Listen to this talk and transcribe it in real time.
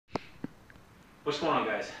What's going on,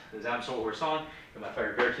 guys? This is Absol Horson with my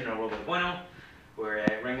favorite bear team, World of Bueno. We're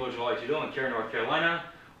at Ring Lords Vale Tudo in Cary, North Carolina,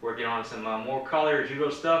 working on some more Collier Judo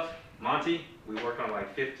stuff. Monty, we worked on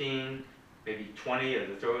like 15, maybe 20 of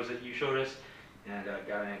the throws that you showed us, and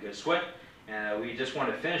got in a good sweat. And we just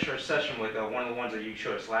wanted to finish our session with one of the ones that you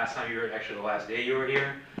showed us last time you were, actually the last day you were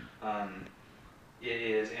here. It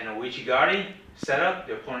is an Ouchi-Gari setup,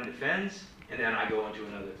 the opponent defends, and then I go into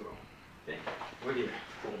another throw. Okay, we're here,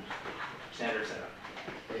 boom, standard setup.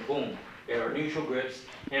 Okay, boom, we have our neutral grips,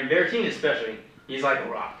 and bear team especially, he's like a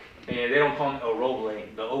rock. And they don't call him a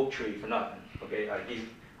roble, the oak tree, for nothing. Okay, like he's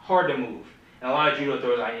hard to move. And a lot of judo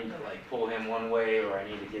throws, I need to like pull him one way, or I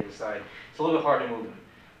need to get inside. It's a little bit hard to move him.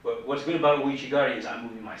 But what's good about Ouchi-Gari is I'm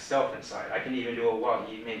moving myself inside. I can even do it while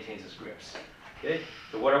he maintains his grips. Okay,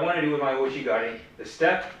 so what I want to do with my Ouchi-Gari, the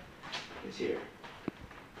step is here.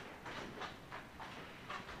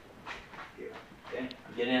 Here, okay?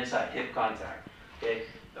 I'm getting inside, hip contact. Okay,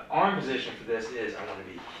 the arm position for this is I want to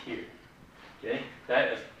be here. Okay,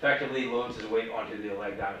 that effectively loads his weight onto the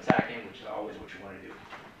leg that I'm attacking, which is always what you want to do.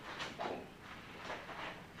 Boom.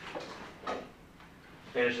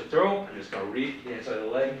 Finish the throw. I'm just going to reach the inside of the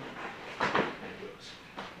leg, and it goes.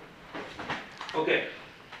 Okay.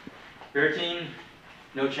 Bear team,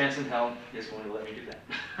 no chance in hell is going to let me do that.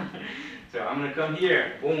 So I'm going to come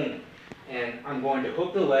here, boom, and I'm going to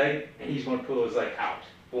hook the leg, and he's going to pull his leg out.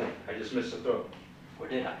 Boom, I just missed the throw. Or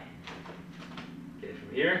did I? Okay,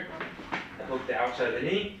 from here, I hook the outside of the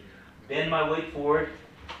knee, bend my weight forward,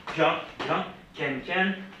 jump, jump, ken,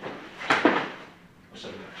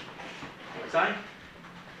 osoto-gari. Outside.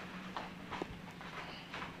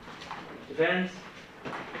 Defends,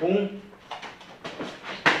 boom.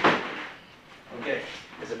 Okay,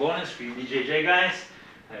 as a bonus for you BJJ guys,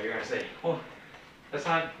 you're going to say, oh, that's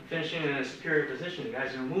not finishing in a superior position, you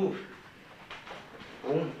guys are going to move.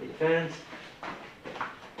 Boom, he defends.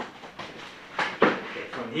 Okay,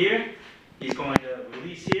 from here, he's going to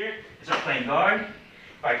release here and start playing guard.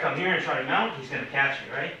 If I come here and try to mount, he's going to catch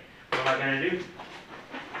me, right? What am I going to do?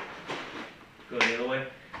 Go the other way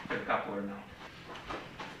for the capoeira mount.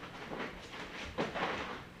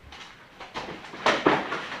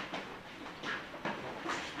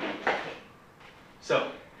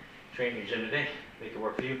 So, train in your gym today, make it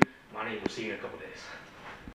work for you. Monty, we'll see you in a couple days.